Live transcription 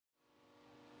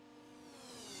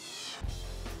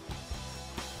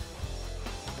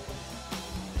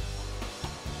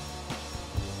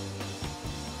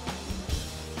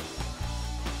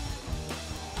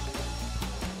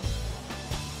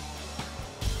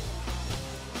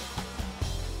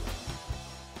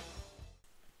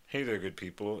Hey there, good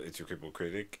people, it's your Crippled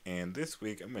Critic, and this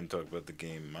week I'm going to talk about the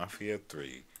game Mafia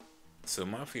 3. So,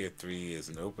 Mafia 3 is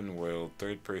an open world,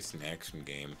 third person action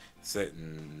game set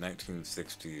in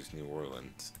 1960s New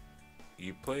Orleans.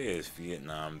 You play as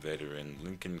Vietnam veteran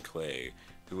Lincoln Clay,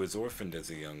 who was orphaned as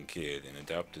a young kid and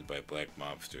adopted by black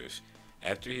mobsters.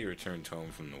 After he returns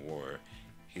home from the war,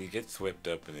 he gets swept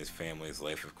up in his family's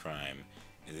life of crime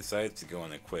and decides to go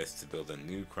on a quest to build a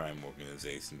new crime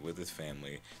organization with his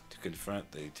family to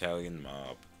confront the Italian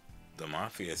mob. The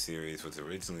Mafia series was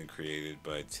originally created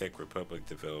by Czech Republic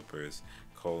developers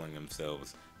calling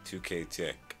themselves 2K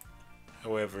Czech.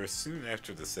 However, soon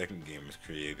after the second game was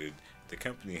created, the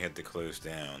company had to close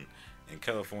down, and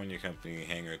California company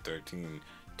Hangar 13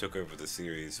 took over the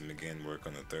series and began work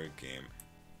on the third game.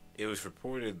 It was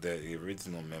reported that the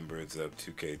original members of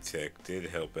 2K Tech did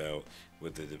help out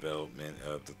with the development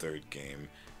of the third game,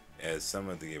 as some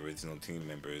of the original team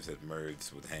members had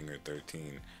merged with Hangar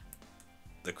 13.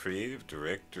 The creative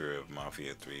director of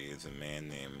Mafia 3 is a man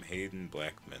named Haden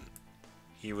Blackman.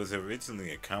 He was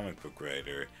originally a comic book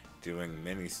writer, doing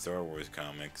many Star Wars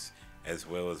comics, as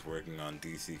well as working on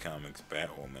DC Comics'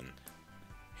 Batwoman.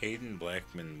 Haden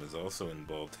Blackman was also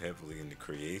involved heavily in the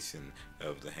creation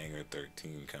of the Hangar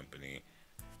 13 company.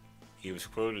 He was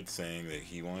quoted saying that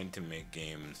he wanted to make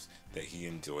games that he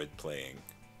enjoyed playing.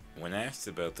 When asked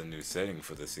about the new setting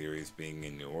for the series being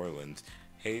in New Orleans,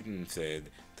 Haden said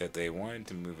that they wanted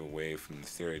to move away from the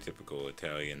stereotypical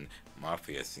Italian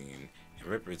mafia scene and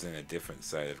represent a different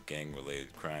side of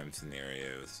gang-related crime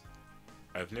scenarios.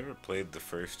 I've never played the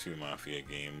first two Mafia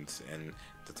games, and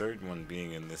the third one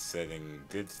being in this setting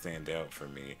did stand out for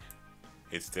me.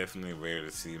 It's definitely rare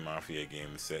to see Mafia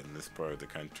games set in this part of the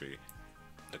country.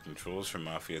 The controls for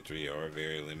Mafia 3 are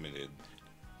very limited.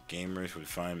 Gamers with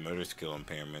fine motor skill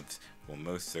impairments will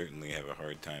most certainly have a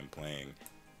hard time playing.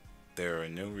 There are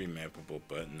no remappable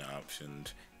button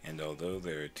options, and although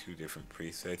there are two different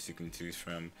presets you can choose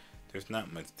from, there's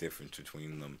not much difference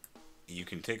between them. You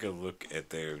can take a look at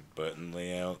their button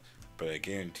layout, but I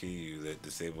guarantee you that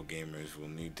disabled gamers will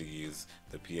need to use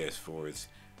the PS4's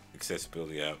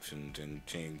accessibility options and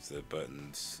change the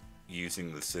buttons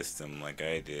using the system like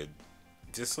I did.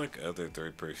 Just like other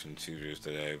third-person shooters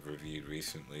that I've reviewed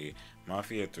recently,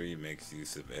 Mafia 3 makes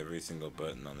use of every single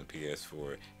button on the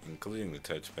PS4, including the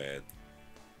touchpad.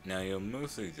 Now you'll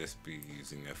mostly just be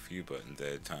using a few buttons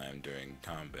at a time during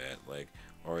combat, like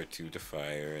R2 to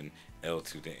fire and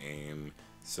L2 to aim,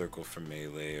 circle for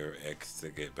melee, or X to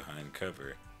get behind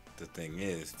cover. The thing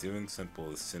is, doing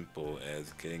simple as simple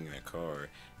as getting in a car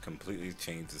completely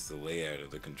changes the layout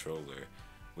of the controller,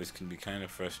 which can be kind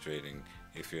of frustrating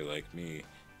if you're like me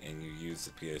and you use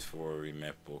the PS4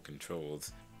 remappable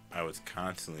controls. I was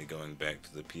constantly going back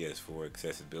to the PS4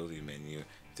 accessibility menu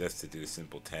just to do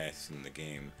simple tasks in the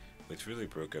game, which really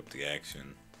broke up the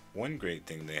action. One great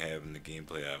thing they have in the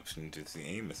gameplay options is the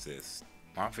aim assist.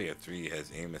 Mafia 3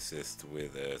 has aim assist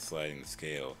with a sliding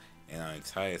scale, and on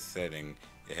its highest setting,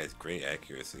 it has great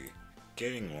accuracy.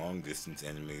 Getting long distance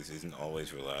enemies isn't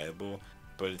always reliable,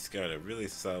 but it's got a really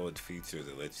solid feature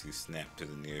that lets you snap to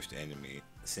the nearest enemy.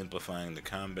 Simplifying the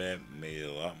combat made it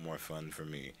a lot more fun for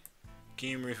me.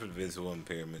 Gamers with visual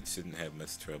impairment shouldn't have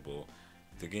much trouble.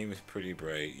 The game is pretty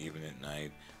bright even at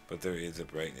night, but there is a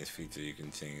brightness feature you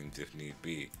can change if need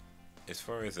be. As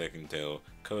far as I can tell,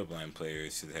 colorblind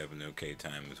players should have an okay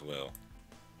time as well.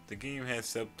 The game has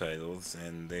subtitles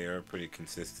and they are pretty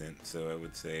consistent, so I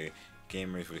would say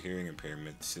gamers with hearing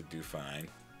impairments should do fine.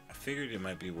 I figured it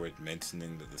might be worth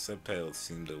mentioning that the subtitles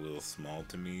seemed a little small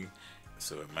to me,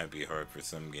 so it might be hard for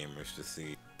some gamers to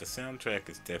see. The soundtrack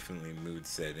is definitely mood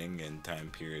setting and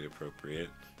time period appropriate.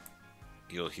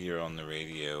 You'll hear on the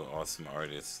radio awesome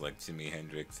artists like Jimi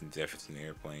Hendrix and Jefferson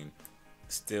Airplane.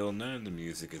 Still, none of the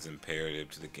music is imperative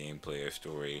to the gameplay or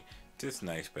story, just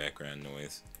nice background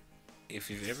noise. If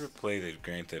you've ever played a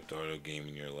Grand Theft Auto game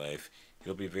in your life,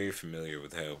 you'll be very familiar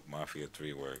with how Mafia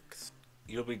 3 works.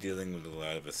 You'll be dealing with a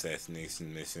lot of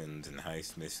assassination missions and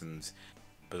heist missions,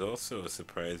 but also a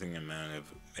surprising amount of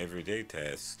everyday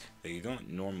tasks that you don't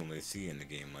normally see in a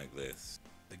game like this.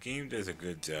 The game does a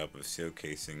good job of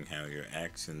showcasing how your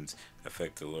actions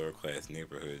affect the lower class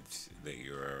neighborhoods that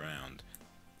you're around,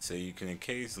 so you can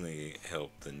occasionally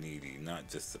help the needy, not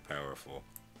just the powerful.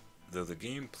 Though the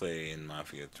gameplay in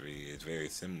Mafia 3 is very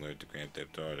similar to Grand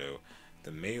Theft Auto,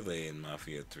 the melee in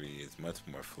Mafia 3 is much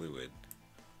more fluid.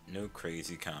 No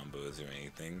crazy combos or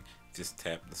anything, just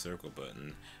tap the circle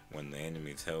button when the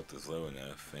enemy's health is low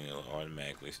enough and it'll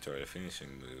automatically start a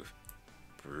finishing move.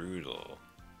 Brutal.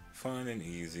 Fun and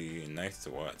easy and nice to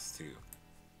watch too.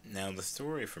 Now the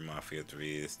story for Mafia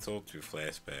 3 is told through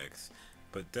flashbacks.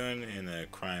 but done in a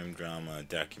crime drama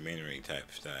documentary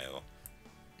type style.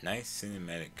 Nice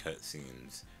cinematic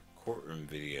cutscenes, courtroom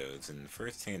videos, and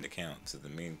first-hand accounts of the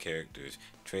main character's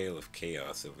trail of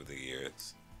chaos over the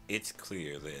years. It's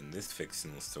clear that in this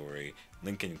fictional story,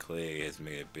 Lincoln Clay has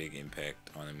made a big impact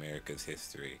on America's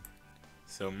history.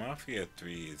 So Mafia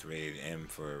 3 is rated M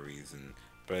for a reason,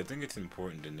 but I think it's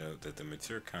important to note that the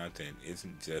mature content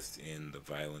isn't just in the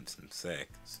violence and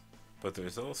sex, but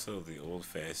there's also the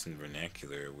old-fashioned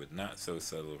vernacular with not so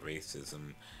subtle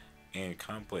racism and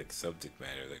complex subject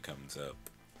matter that comes up.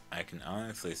 I can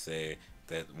honestly say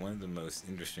that one of the most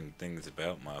interesting things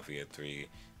about Mafia 3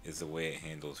 is the way it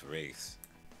handles race.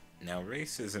 Now,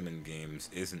 racism in games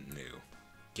isn't new.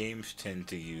 Games tend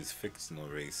to use fictional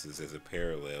races as a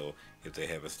parallel if they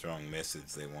have a strong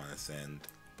message they want to send.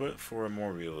 But for a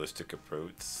more realistic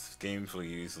approach, games will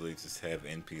usually just have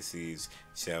NPCs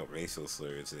shout racial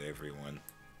slurs at everyone,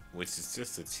 which is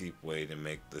just a cheap way to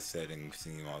make the setting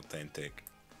seem authentic.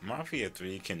 Mafia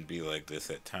 3 can be like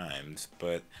this at times,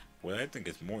 but what I think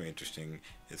is more interesting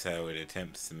is how it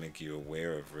attempts to make you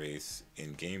aware of race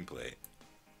in gameplay.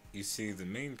 You see, the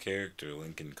main character,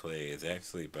 Lincoln Clay, is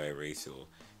actually biracial.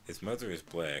 His mother is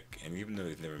black, and even though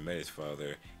he's never met his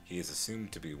father, he is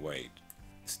assumed to be white.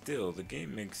 Still, the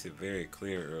game makes it very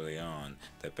clear early on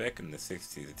that back in the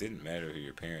 60s it didn't matter who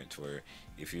your parents were.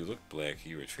 If you looked black,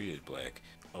 you were treated black,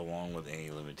 along with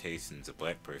any limitations a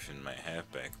black person might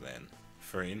have back then.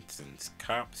 For instance,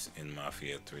 cops in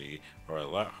Mafia 3 are a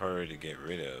lot harder to get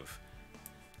rid of.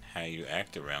 How you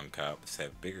act around cops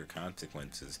have bigger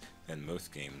consequences than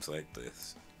most games like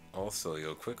this. Also,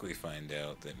 you'll quickly find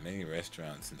out that many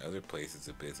restaurants and other places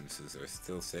of businesses are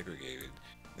still segregated.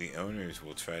 The owners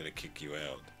will try to kick you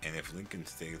out, and if Lincoln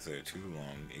stays there too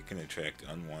long, it can attract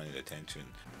unwanted attention.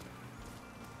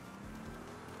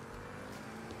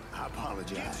 I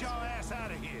apologize. Get your ass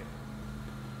out of here!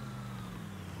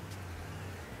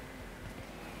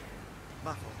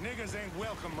 My fault. Niggas ain't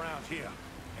welcome round here.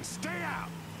 And stay out!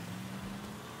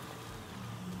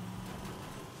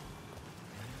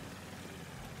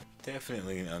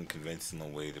 Definitely an unconventional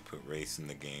way to put race in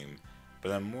the game,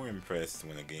 but I'm more impressed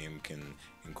when a game can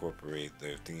incorporate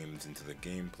their themes into the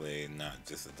gameplay and not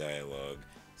just the dialogue,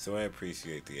 so I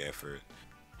appreciate the effort.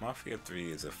 Mafia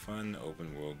 3 is a fun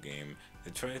open-world game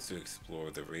that tries to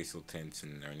explore the racial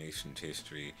tension in our nation's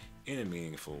history in a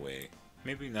meaningful way.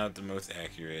 Maybe not the most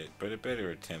accurate, but a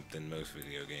better attempt than most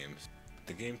video games.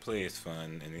 The gameplay is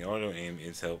fun, and the auto-aim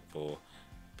is helpful,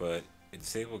 but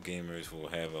disabled gamers will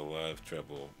have a lot of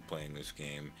trouble playing this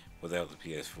game without the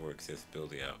PS4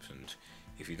 accessibility options.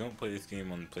 If you don't play this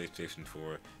game on the PlayStation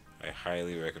 4, I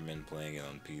highly recommend playing it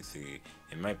on PC.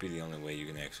 It might be the only way you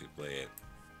can actually play it.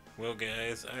 Well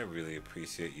guys, I really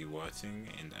appreciate you watching,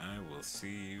 and I will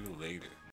see you later.